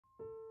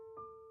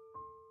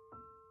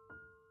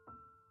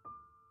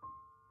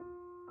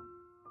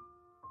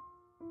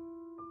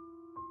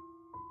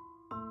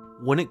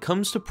When it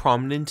comes to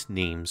prominent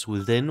names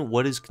within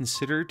what is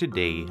considered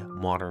today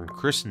modern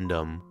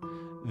Christendom,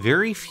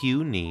 very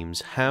few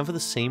names have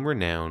the same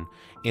renown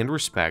and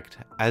respect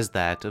as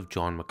that of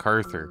John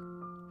MacArthur.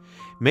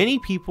 Many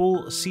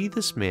people see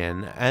this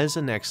man as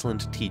an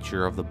excellent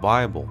teacher of the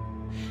Bible,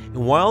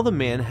 and while the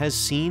man has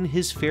seen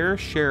his fair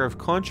share of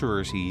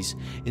controversies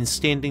in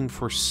standing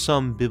for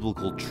some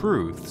biblical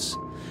truths,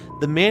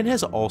 the man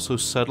has also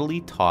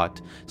subtly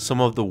taught some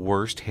of the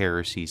worst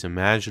heresies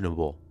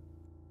imaginable.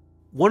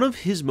 One of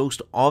his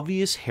most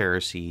obvious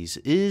heresies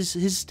is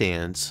his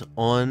stance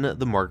on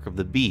the mark of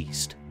the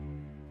beast.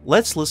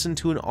 Let's listen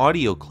to an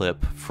audio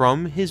clip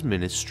from his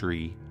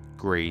ministry,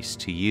 Grace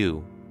to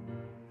You.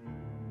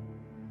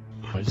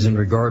 It's in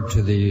regard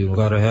to the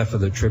latter half of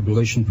the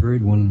tribulation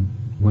period when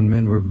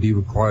men will be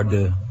required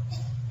to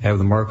have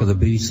the mark of the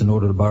beast in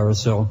order to buy or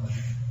sell.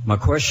 My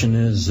question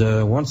is,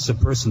 once a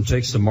person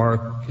takes the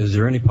mark, is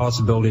there any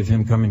possibility of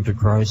him coming to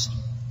Christ?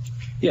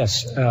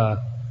 Yes.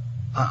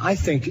 I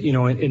think,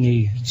 in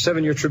the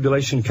 7-year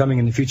tribulation coming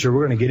in the future,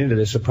 we're going to get into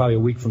this probably a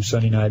week from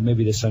Sunday night,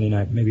 maybe this Sunday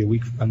night, maybe a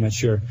week, I'm not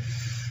sure.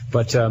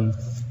 But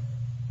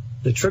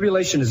the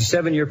tribulation is a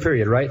 7-year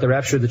period, right? The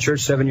rapture of the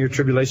church, 7-year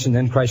tribulation,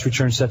 then Christ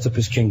returns, sets up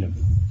his kingdom.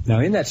 Now,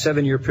 in that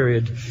 7-year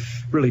period,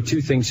 really two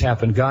things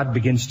happen. God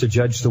begins to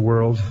judge the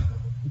world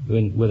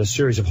with a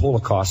series of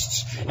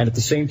holocausts, and at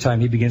the same time,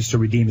 he begins to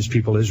redeem his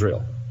people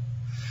Israel.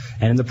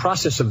 And in the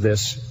process of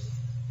this,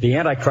 the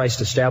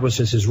Antichrist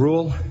establishes his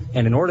rule,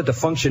 and in order to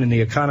function in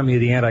the economy of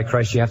the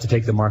Antichrist, you have to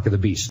take the mark of the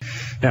beast.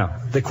 Now,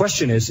 the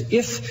question is,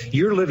 if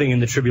you're living in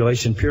the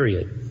tribulation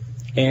period,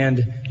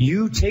 and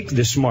you take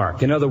this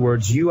mark, in other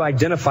words, you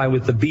identify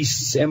with the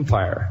beast's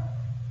empire,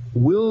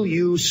 will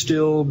you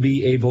still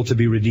be able to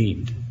be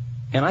redeemed?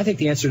 And I think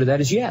the answer to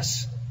that is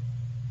yes.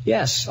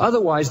 Yes.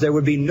 Otherwise, there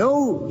would be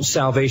no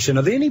salvation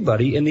of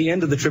anybody in the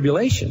end of the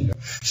tribulation.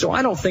 So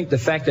I don't think the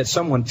fact that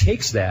someone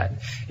takes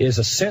that is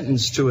a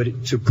sentence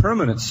to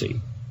permanency,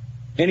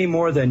 any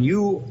more than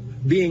you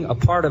being a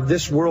part of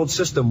this world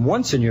system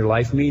once in your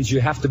life means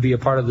you have to be a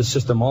part of the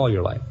system all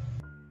your life.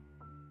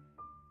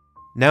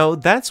 Now,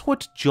 that's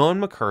what John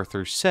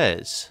MacArthur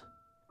says.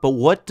 But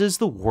what does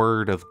the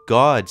Word of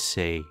God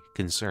say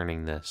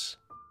concerning this?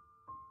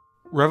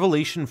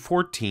 Revelation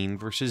 14,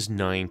 verses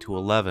 9 to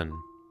 11.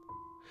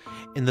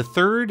 And the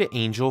third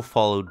angel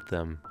followed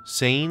them,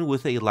 saying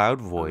with a loud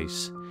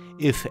voice,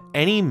 If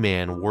any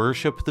man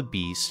worship the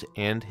beast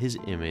and his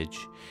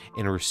image,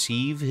 and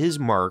receive his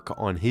mark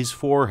on his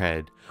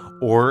forehead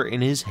or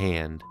in his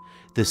hand,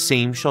 the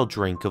same shall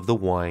drink of the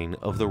wine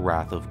of the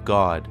wrath of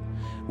God,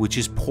 which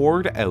is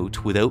poured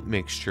out without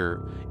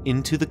mixture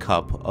into the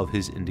cup of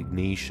his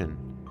indignation.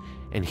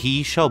 And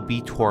he shall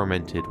be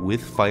tormented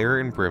with fire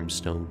and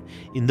brimstone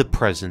in the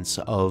presence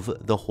of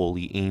the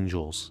holy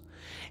angels,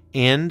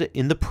 and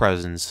in the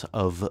presence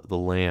of the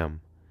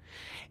Lamb.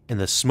 And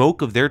the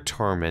smoke of their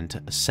torment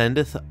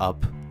ascendeth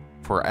up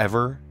for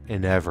ever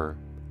and ever.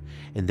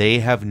 And they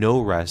have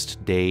no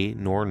rest day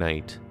nor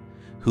night,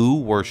 who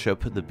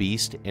worship the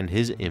beast and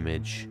his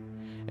image,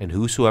 and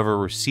whosoever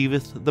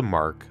receiveth the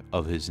mark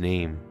of his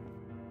name.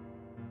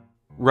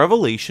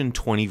 Revelation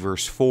 20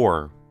 verse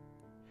 4.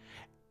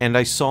 And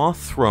I saw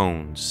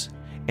thrones,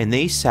 and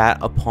they sat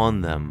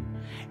upon them,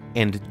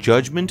 and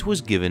judgment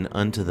was given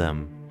unto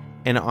them.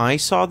 And I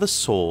saw the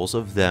souls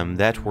of them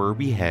that were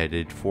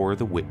beheaded for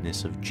the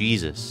witness of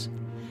Jesus,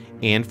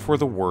 and for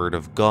the word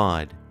of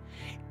God,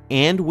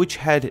 and which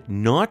had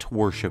not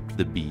worshipped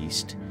the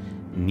beast,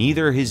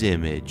 neither his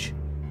image,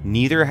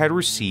 neither had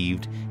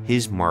received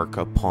his mark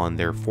upon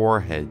their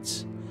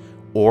foreheads,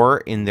 or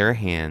in their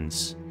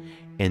hands,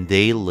 and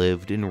they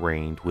lived and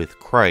reigned with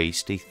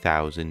Christ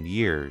 1,000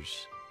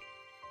 years.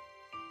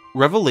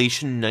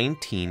 Revelation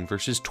 19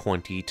 verses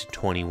 20 to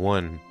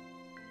 21.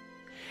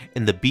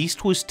 And the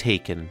beast was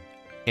taken,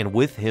 and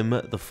with him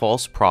the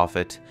false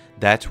prophet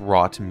that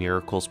wrought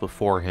miracles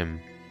before him,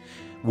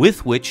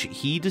 with which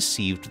he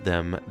deceived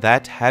them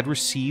that had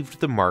received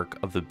the mark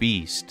of the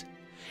beast,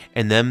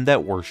 and them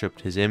that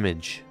worshipped his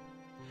image.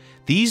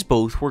 These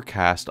both were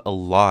cast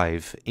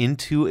alive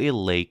into a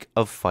lake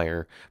of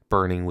fire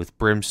burning with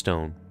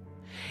brimstone.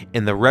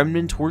 And the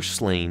remnant were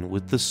slain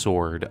with the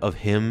sword of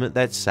him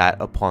that sat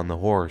upon the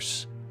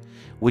horse,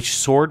 which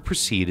sword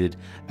proceeded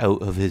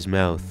out of his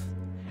mouth,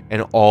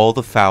 and all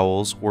the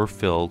fowls were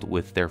filled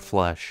with their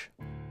flesh.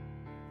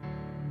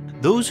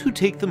 Those who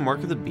take the mark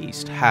of the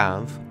beast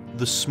have,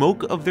 the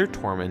smoke of their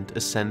torment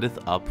ascendeth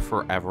up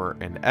for ever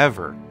and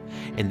ever,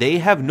 and they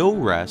have no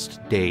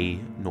rest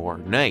day nor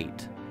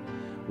night.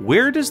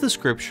 Where does the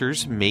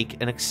scriptures make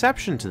an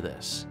exception to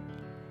this?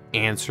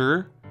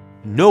 Answer: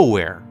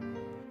 nowhere.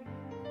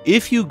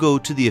 If you go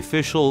to the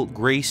official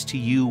Grace to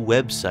You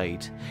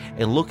website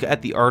and look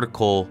at the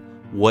article,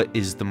 What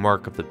is the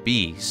Mark of the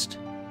Beast?,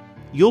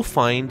 you'll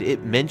find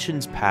it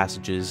mentions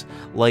passages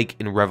like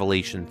in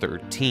Revelation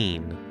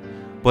 13,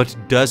 but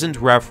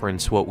doesn't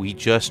reference what we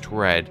just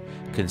read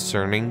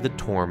concerning the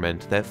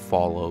torment that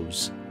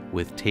follows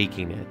with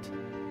taking it.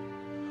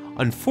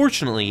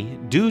 Unfortunately,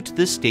 due to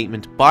this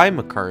statement by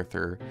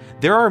MacArthur,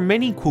 there are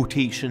many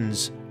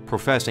quotations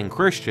professing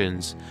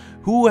Christians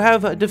who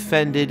have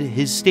defended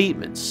his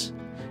statements,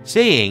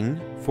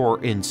 saying,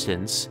 for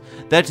instance,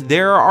 that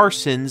there are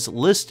sins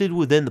listed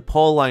within the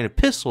Pauline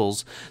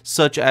epistles,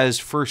 such as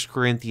 1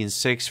 Corinthians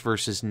 6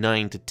 verses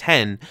 9 to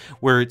 10,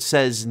 where it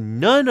says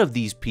none of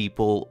these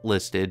people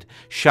listed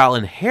shall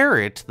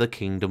inherit the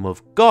kingdom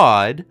of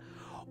God,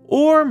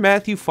 or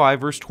Matthew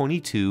 5 verse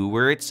 22,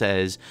 where it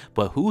says,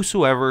 but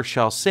whosoever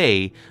shall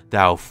say,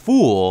 thou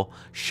fool,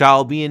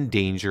 shall be in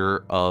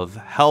danger of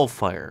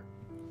hellfire.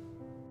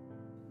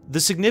 The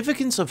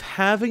significance of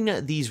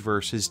having these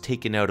verses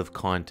taken out of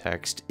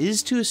context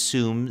is to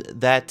assume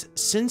that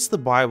since the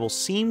Bible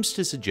seems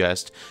to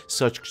suggest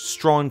such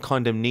strong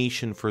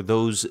condemnation for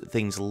those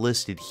things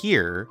listed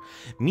here,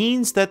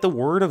 means that the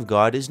Word of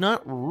God is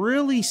not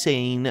really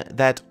saying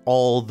that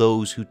all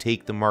those who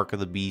take the mark of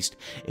the beast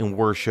and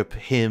worship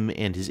him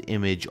and his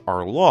image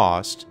are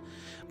lost,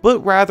 but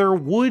rather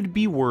would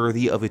be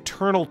worthy of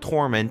eternal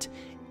torment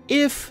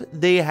if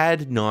they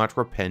had not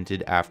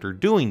repented after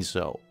doing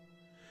so.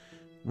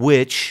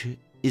 Which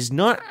is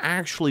not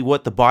actually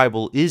what the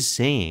Bible is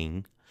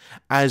saying,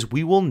 as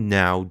we will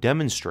now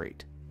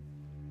demonstrate.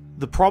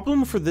 The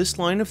problem for this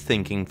line of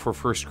thinking for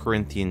 1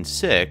 Corinthians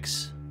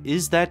 6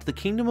 is that the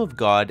kingdom of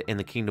God and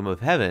the kingdom of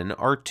heaven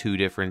are two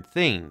different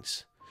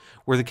things,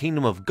 where the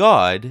kingdom of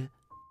God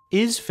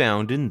is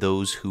found in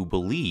those who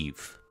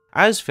believe,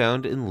 as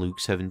found in Luke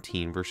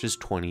 17 verses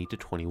 20 to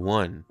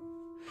 21.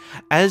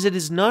 As it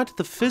is not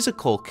the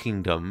physical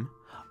kingdom,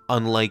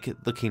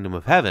 unlike the kingdom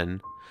of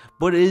heaven,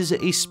 but is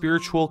a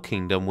spiritual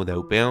kingdom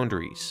without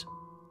boundaries.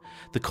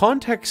 The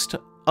context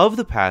of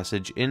the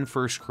passage in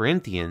 1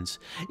 Corinthians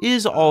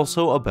is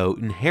also about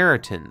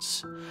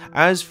inheritance,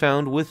 as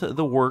found with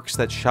the works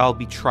that shall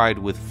be tried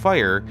with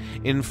fire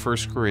in 1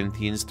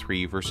 Corinthians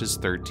 3 verses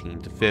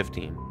 13 to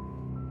 15.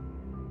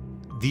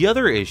 The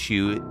other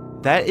issue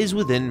that is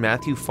within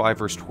Matthew 5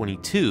 verse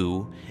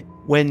 22,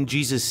 when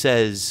Jesus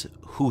says,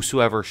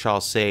 whosoever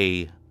shall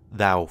say,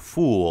 thou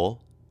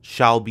fool,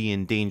 shall be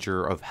in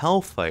danger of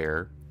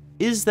hellfire,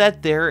 is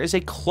that there is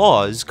a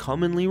clause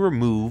commonly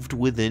removed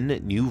within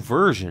new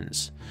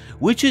versions,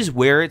 which is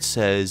where it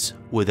says,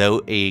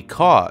 without a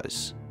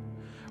cause.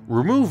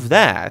 Remove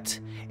that,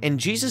 and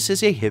Jesus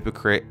is a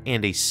hypocrite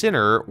and a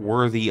sinner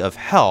worthy of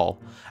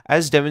hell,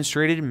 as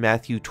demonstrated in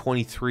Matthew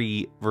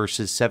 23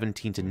 verses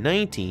 17 to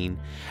 19,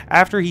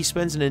 after he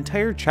spends an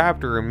entire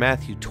chapter in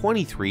Matthew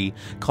 23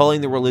 calling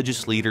the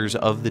religious leaders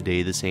of the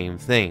day the same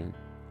thing.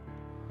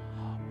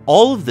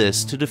 All of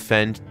this to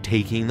defend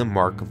taking the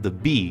mark of the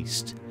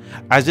beast,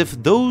 as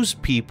if those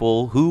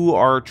people who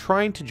are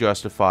trying to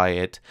justify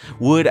it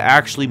would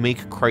actually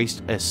make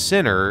Christ a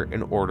sinner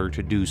in order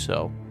to do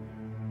so.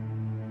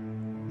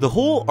 The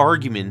whole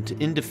argument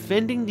in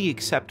defending the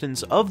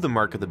acceptance of the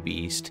mark of the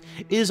beast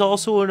is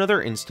also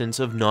another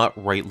instance of not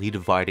rightly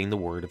dividing the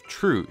word of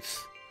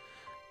truth,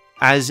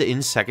 as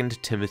in 2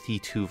 Timothy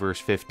 2 verse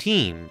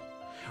 15,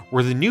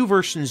 where the new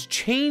versions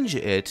change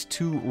it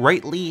to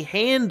rightly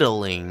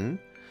handling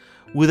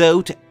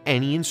without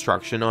any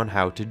instruction on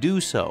how to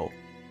do so.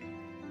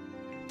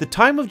 The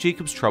time of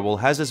Jacob's trouble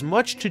has as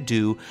much to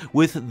do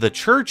with the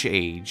church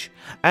age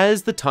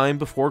as the time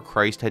before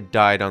Christ had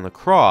died on the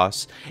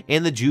cross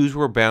and the Jews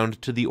were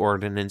bound to the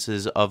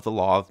ordinances of the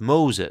law of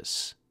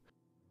Moses.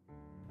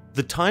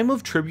 The time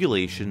of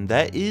tribulation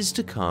that is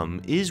to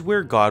come is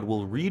where God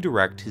will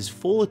redirect his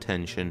full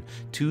attention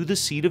to the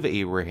seed of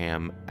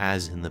Abraham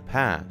as in the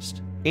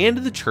past, and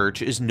the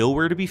church is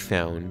nowhere to be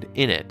found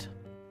in it.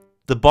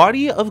 The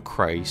body of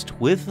Christ,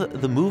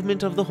 with the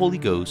movement of the Holy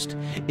Ghost,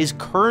 is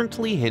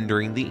currently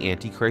hindering the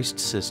Antichrist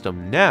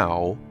system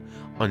now,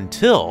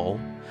 until,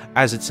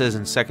 as it says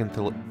in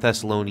 2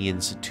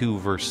 Thessalonians 2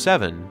 verse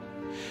 7,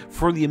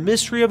 for the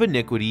mystery of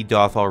iniquity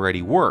doth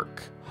already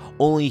work,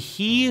 only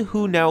he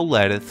who now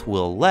letteth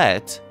will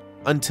let,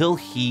 until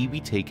he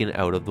be taken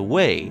out of the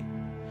way,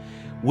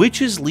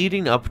 which is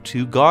leading up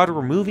to God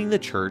removing the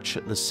church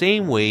the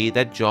same way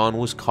that John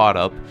was caught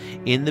up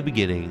in the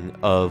beginning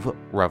of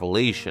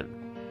Revelation.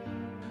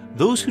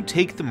 Those who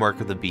take the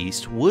mark of the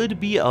beast would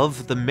be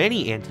of the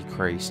many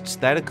antichrists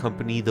that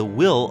accompany the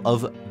will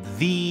of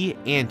the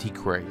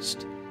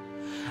Antichrist.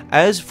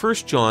 As 1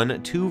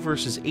 John 2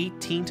 verses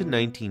 18 to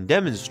 19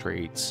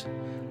 demonstrates,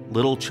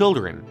 little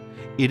children,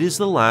 it is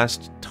the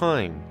last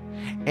time,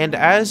 and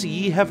as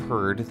ye have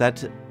heard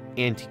that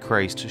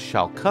Antichrist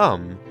shall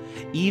come,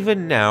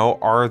 even now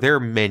are there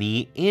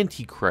many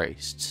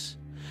antichrists,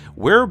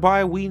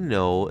 whereby we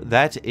know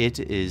that it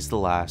is the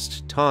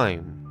last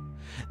time.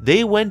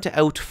 They went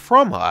out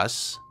from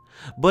us,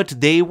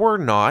 but they were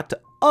not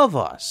of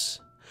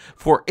us.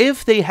 For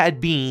if they had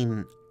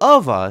been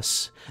of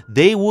us,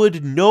 they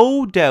would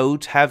no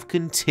doubt have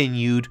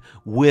continued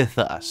with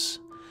us.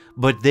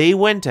 But they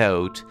went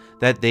out,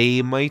 that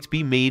they might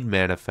be made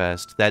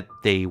manifest that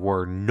they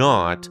were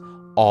not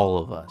all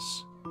of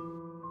us.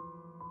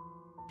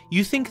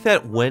 You think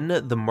that when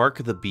the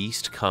mark of the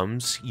beast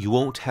comes, you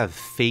won't have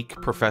fake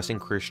professing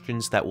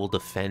Christians that will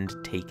defend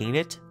taking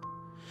it?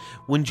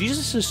 When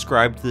Jesus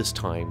described this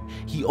time,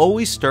 he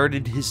always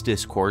started his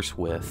discourse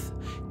with,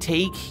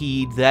 "Take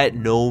heed that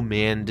no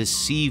man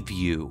deceive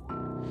you."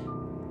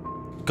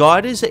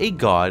 God is a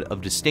God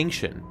of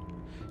distinction.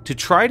 To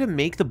try to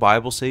make the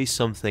Bible say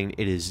something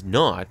it is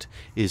not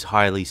is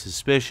highly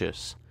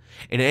suspicious,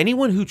 and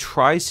anyone who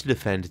tries to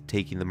defend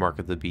taking the mark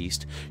of the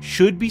beast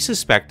should be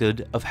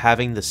suspected of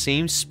having the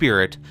same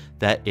spirit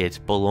that it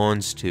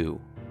belongs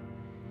to.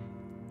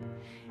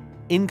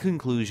 In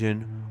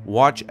conclusion,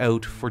 watch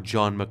out for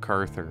John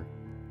MacArthur.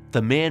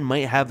 The man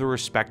might have the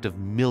respect of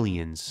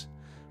millions,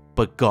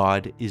 but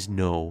God is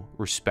no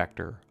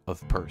respecter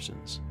of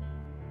persons.